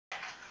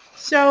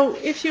So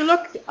if you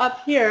look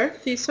up here,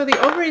 so the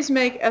ovaries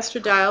make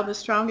estradiol, the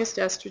strongest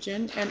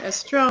estrogen, and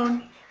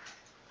estrone,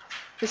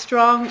 the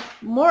strong,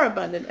 more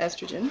abundant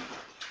estrogen.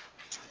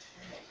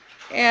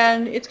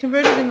 And it's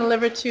converted in the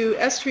liver to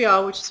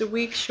estriol, which is a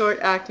weak,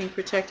 short-acting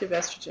protective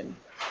estrogen.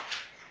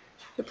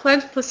 The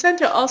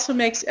placenta also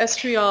makes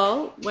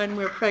estriol when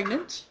we're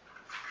pregnant.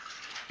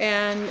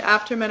 And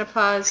after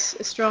menopause,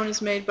 estrone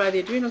is made by the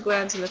adrenal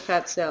glands and the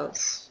fat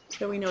cells.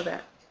 So we know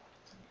that.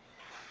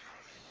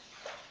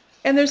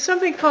 And there's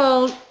something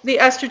called the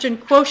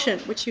estrogen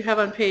quotient, which you have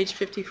on page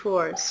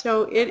 54.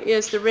 So it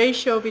is the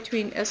ratio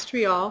between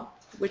estriol,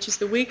 which is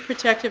the weak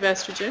protective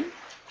estrogen,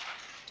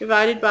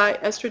 divided by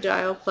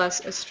estradiol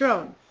plus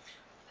estrone.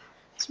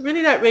 So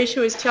really that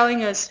ratio is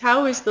telling us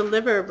how is the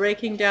liver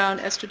breaking down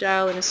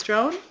estradiol and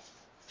estrone.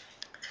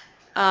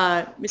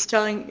 It's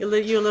telling you a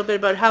little bit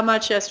about how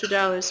much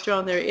estradiol and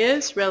estrone there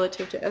is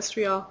relative to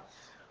estriol,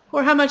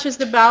 or how much is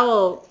the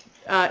bowel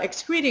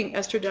excreting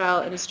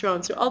estradiol and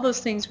estrone. So all those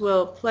things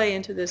will play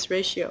into this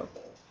ratio.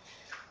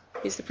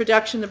 It's the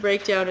production, the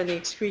breakdown, and the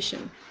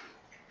excretion.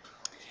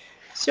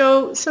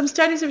 So some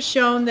studies have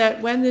shown that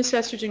when this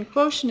estrogen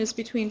quotient is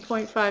between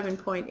 0.5 and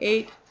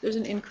 0.8, there's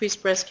an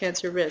increased breast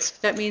cancer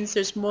risk. That means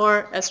there's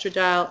more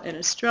estradiol and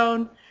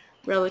estrone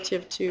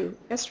relative to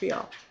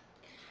estriol.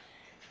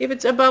 If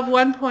it's above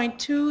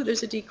 1.2,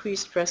 there's a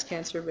decreased breast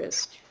cancer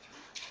risk.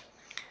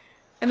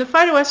 And the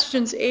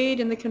phytoestrogens aid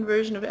in the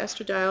conversion of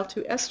estradiol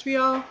to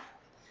estriol,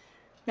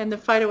 and the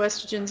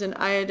phytoestrogens and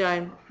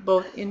iodine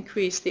both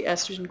increase the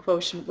estrogen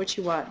quotient, which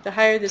you want. The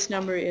higher this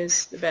number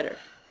is, the better.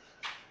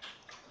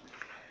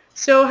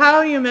 So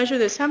how do you measure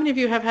this? How many of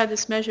you have had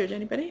this measured?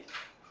 Anybody?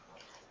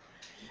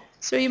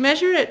 So you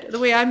measure it, the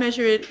way I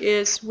measure it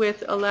is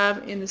with a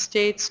lab in the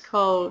States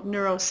called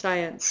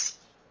Neuroscience.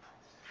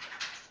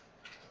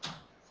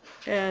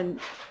 And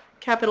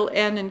capital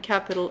N and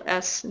capital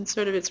S, and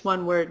sort of it's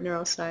one word,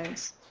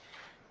 neuroscience.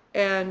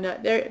 And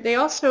they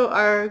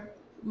also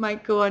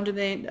might go under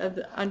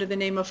the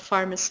name of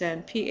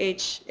Pharmasan,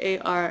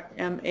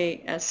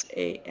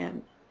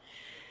 Pharmasan.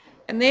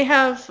 And they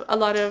have a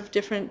lot of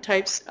different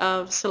types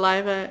of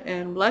saliva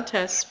and blood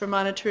tests for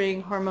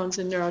monitoring hormones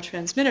and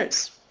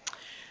neurotransmitters.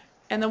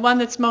 And the one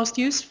that's most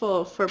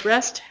useful for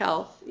breast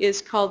health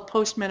is called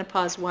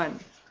Postmenopause 1.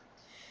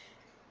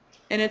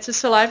 And it's a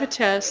saliva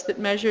test that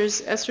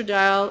measures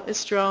estradiol,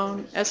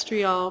 estrone,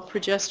 estriol,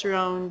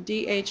 progesterone,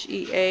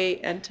 DHEA,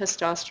 and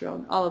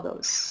testosterone, all of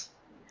those,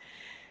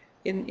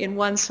 in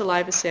one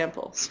saliva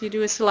sample. So you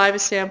do a saliva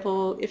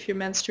sample if you're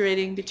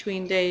menstruating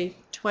between day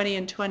 20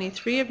 and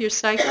 23 of your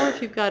cycle,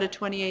 if you've got a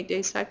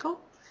 28-day cycle.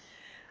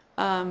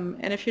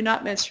 And if you're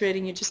not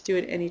menstruating, you just do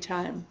it any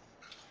time.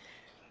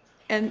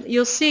 And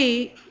you'll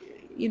see,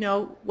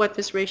 what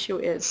this ratio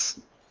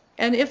is.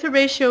 And if the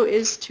ratio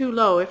is too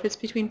low, if it's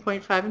between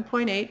 0.5 and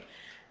 0.8,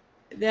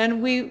 then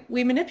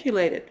we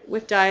manipulate it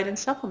with diet and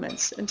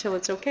supplements until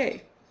it's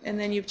okay. And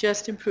then you've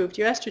just improved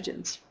your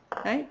estrogens,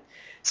 right?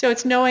 So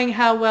it's knowing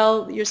how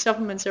well your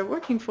supplements are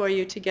working for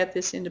you to get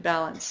this into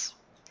balance.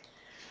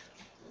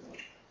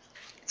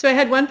 So I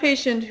had one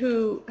patient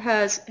who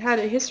has had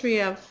a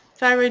history of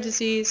thyroid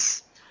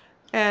disease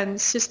and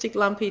cystic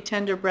lumpy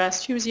tender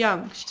breast. She was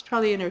young. She's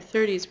probably in her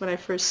 30s when I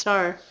first saw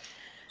her.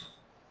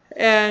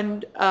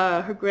 And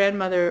her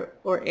grandmother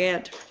or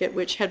aunt, I forget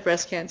which, had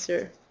breast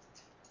cancer.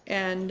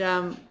 And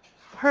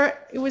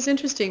it was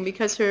interesting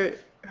because her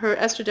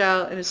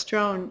estradiol and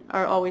estrone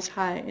are always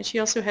high. And she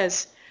also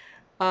has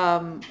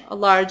a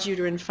large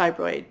uterine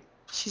fibroid.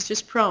 She's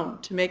just prone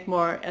to make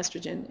more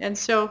estrogen. And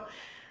so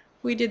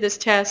we did this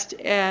test,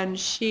 and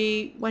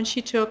when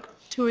she took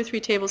 2 or 3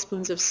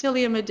 tablespoons of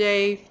psyllium a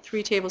day,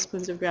 3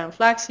 tablespoons of ground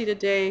flaxseed a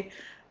day,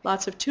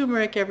 lots of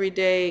turmeric every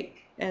day,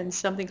 and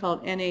something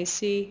called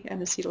NAC,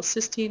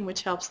 N-acetylcysteine,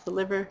 which helps the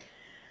liver.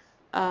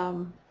 I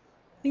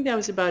think that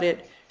was about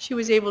it. She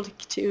was able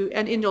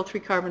and indole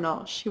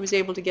 3-carbinol. She was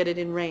able to get it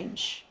in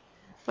range.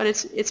 But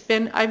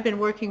I've been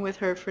working with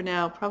her for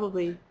now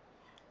probably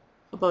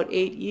about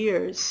 8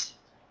 years,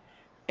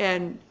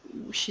 and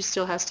she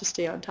still has to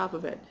stay on top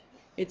of it.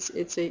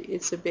 It's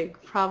a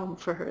big problem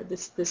for her,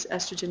 this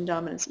estrogen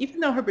dominance, even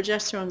though her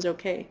progesterone's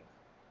okay.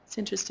 It's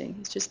interesting.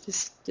 It's just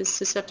this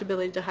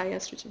susceptibility to high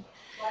estrogen.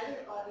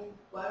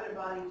 Why would a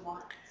body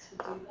want to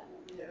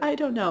do that? I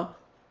don't know.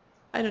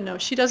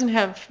 She doesn't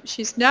have.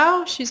 She's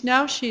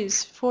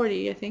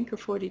 40, I think, or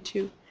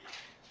 42.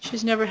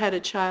 She's never had a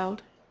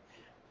child,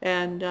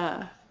 and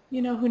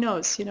who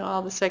knows?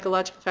 All the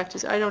psychological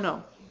factors. I don't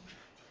know.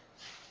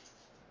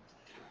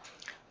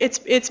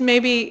 It's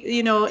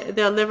maybe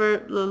the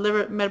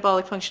liver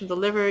metabolic function of the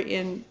liver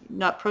in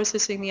not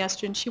processing the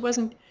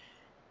estrogen.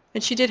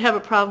 And she did have a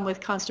problem with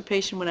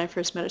constipation when I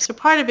first met her. So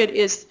part of it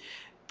is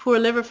poor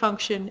liver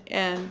function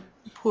and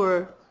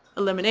poor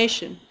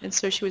elimination, and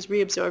so she was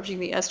reabsorbing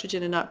the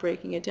estrogen and not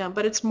breaking it down.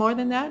 But it's more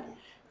than that.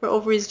 Her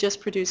ovaries just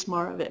produce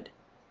more of it.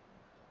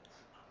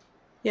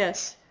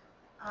 Yes?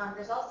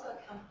 There's also a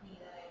company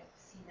that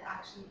I've seen that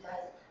actually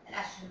does an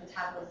estrogen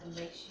metabolism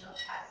ratio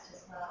test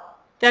as well.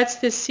 That's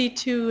the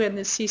C2 and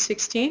the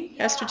C16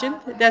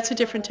 estrogen. That's a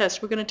different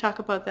test. We're going to talk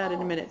about that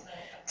in a minute.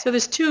 So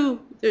there's two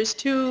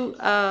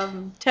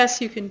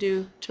tests you can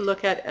do to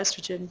look at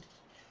estrogen.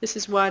 This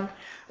is one,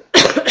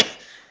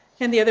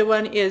 and the other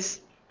one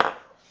is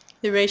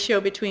the ratio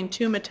between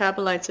two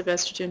metabolites of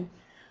estrogen.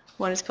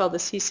 One is called the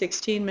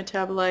C16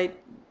 metabolite,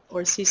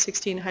 or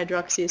C16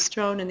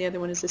 hydroxyestrone, and the other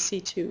one is the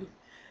C2.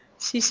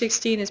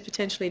 C16 is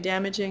potentially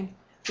damaging.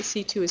 The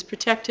C2 is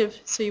protective,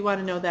 so you want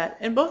to know that.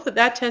 And both of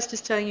that test is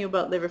telling you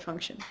about liver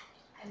function.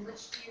 And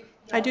which do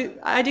you?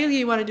 Ideally,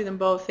 you want to do them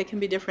both. They can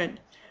be different.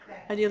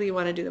 Okay. Ideally, you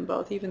want to do them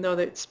both, even though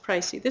it's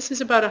pricey. This is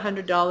about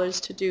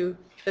 $100 to do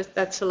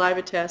that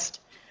saliva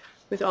test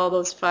with all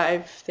those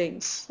 5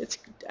 things. It's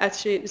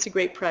a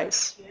great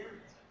price.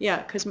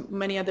 Yeah, because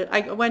many other.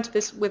 I went to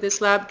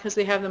this lab because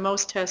they have the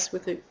most tests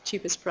with the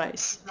cheapest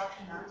price.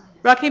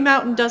 Rocky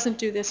Mountain doesn't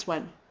do this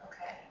one.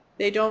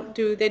 They don't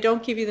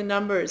give you the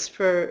numbers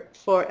for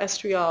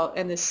estriol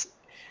and this.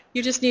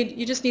 You just need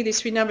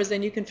these 3 numbers,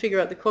 then you can figure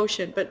out the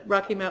quotient. But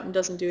Rocky Mountain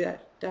doesn't do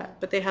that.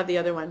 But they have the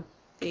other one,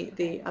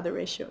 the other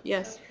ratio.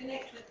 Yes. So to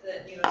connect with the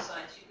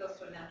neuroscience, you go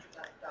through a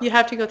naturopathic doctor. You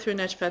have to go through a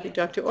naturopathic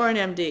doctor or an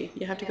MD.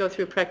 You have to go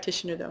through a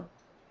practitioner though.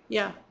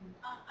 Yeah.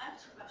 I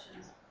have 2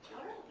 questions.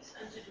 What are the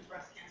percentage of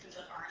breast cancers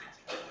that aren't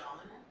estrogen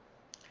dominant?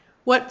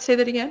 What? Say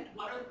that again.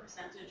 What are the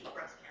percentage of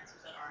breast cancers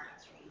that aren't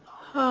estrogen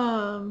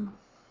dominant?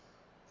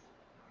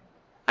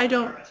 I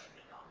don't.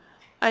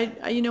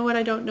 You know what?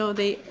 I don't know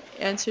the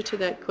answer to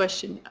that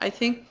question. I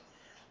think.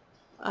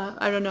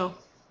 I don't know.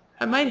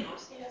 I might.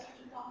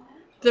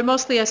 They're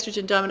mostly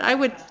estrogen dominant. I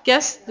would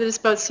guess that it's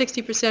about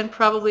 60%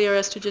 probably are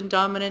estrogen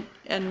dominant,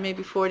 and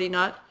maybe 40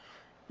 not.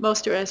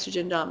 Most are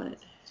estrogen dominant.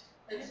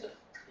 And so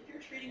if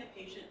you're treating a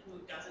patient who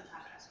doesn't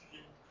have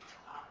estrogen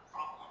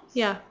problems,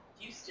 Yeah.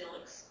 do you still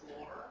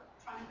explore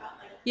trying to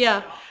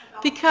Yeah,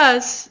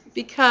 because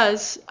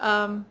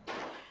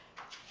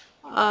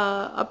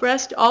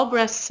all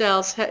breast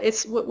cells,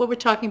 it's what we're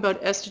talking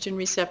about, estrogen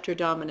receptor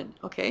dominant,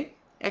 okay?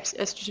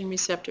 Estrogen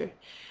receptor.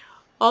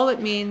 All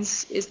it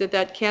means is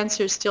that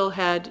cancer still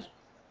had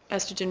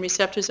estrogen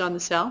receptors on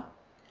the cell.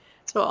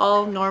 So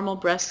all normal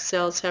breast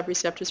cells have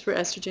receptors for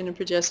estrogen and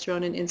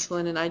progesterone and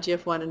insulin and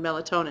IGF-1 and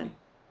melatonin,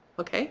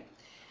 okay?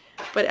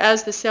 But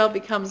as the cell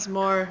becomes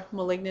more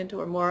malignant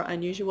or more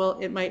unusual,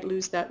 it might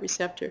lose that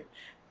receptor.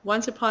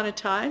 Once upon a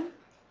time,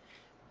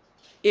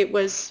 it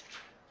was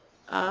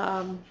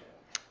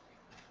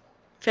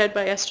fed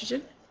by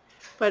estrogen,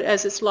 but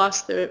as it's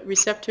lost the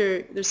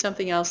receptor, there's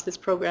something else that's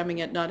programming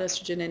it, not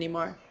estrogen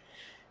anymore.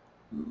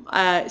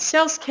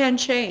 Cells can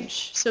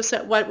change. So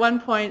at one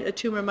point, a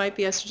tumor might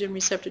be estrogen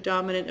receptor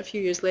dominant. A few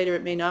years later,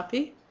 it may not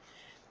be,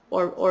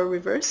 or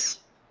reverse.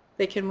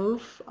 They can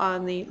move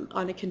on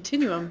a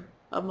continuum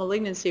of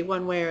malignancy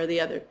one way or the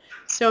other.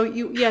 So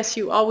yes,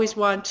 you always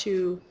want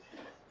to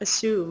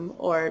assume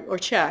or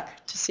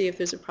check to see if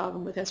there's a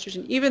problem with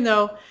estrogen, even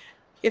though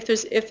if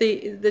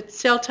the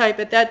cell type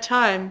at that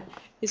time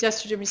is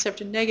estrogen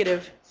receptor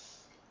negative,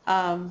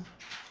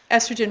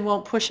 estrogen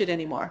won't push it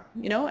anymore.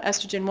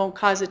 Estrogen won't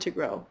cause it to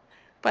grow.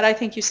 But I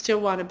think you still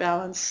want to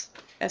balance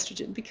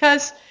estrogen,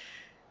 because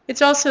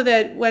it's also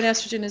that when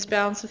estrogen is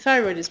balanced, the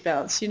thyroid is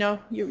balanced. You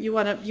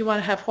want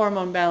to have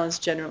hormone balance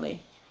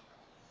generally.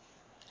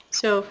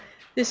 So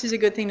this is a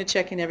good thing to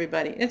check in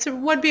everybody. It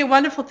would be a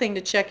wonderful thing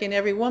to check in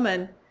every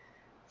woman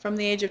from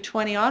the age of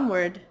 20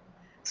 onward,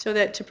 so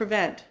that to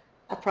prevent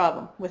a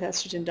problem with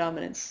estrogen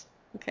dominance.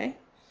 Okay?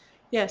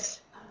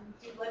 Yes?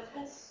 Do blood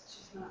tests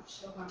just not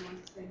show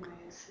hormones the same way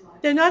as saliva?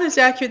 They're not as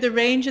accurate. The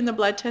range in the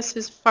blood test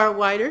is far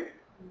wider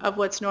of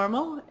what's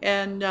normal,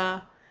 and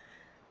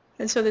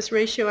so this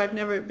ratio I've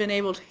never been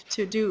able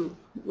to do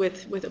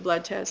with a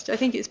blood test. I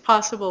think it's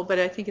possible, but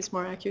I think it's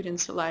more accurate in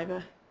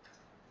saliva.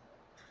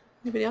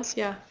 Anybody else?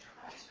 Yeah.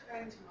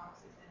 Regarding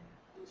tamoxifen,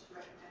 would you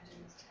recommend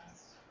doing this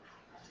test?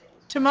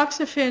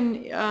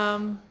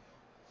 Tamoxifen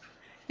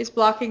is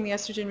blocking the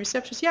estrogen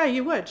receptors. Yeah,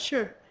 you would,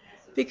 sure,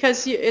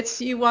 because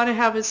you want to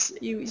have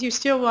you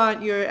still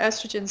want your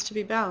estrogens to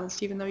be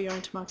balanced, even though you're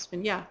on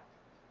tamoxifen. Yeah,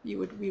 we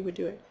would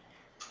do it.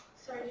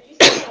 Sorry, did you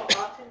say how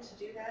often to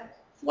do that?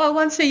 Well,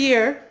 once a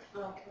year,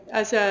 Okay.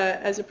 as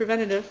a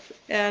preventative,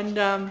 and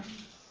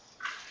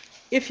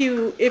if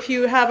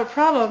you have a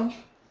problem,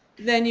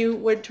 then you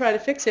would try to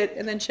fix it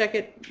and then check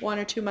it 1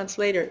 or 2 months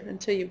later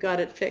until you've got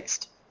it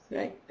fixed,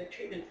 right? The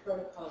treatment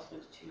protocol is 1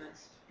 to 2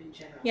 months in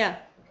general. Yeah,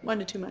 1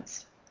 to 2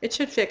 months. It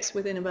should fix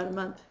within about a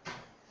month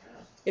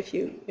if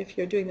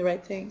you're doing the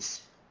right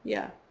things.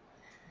 Yeah.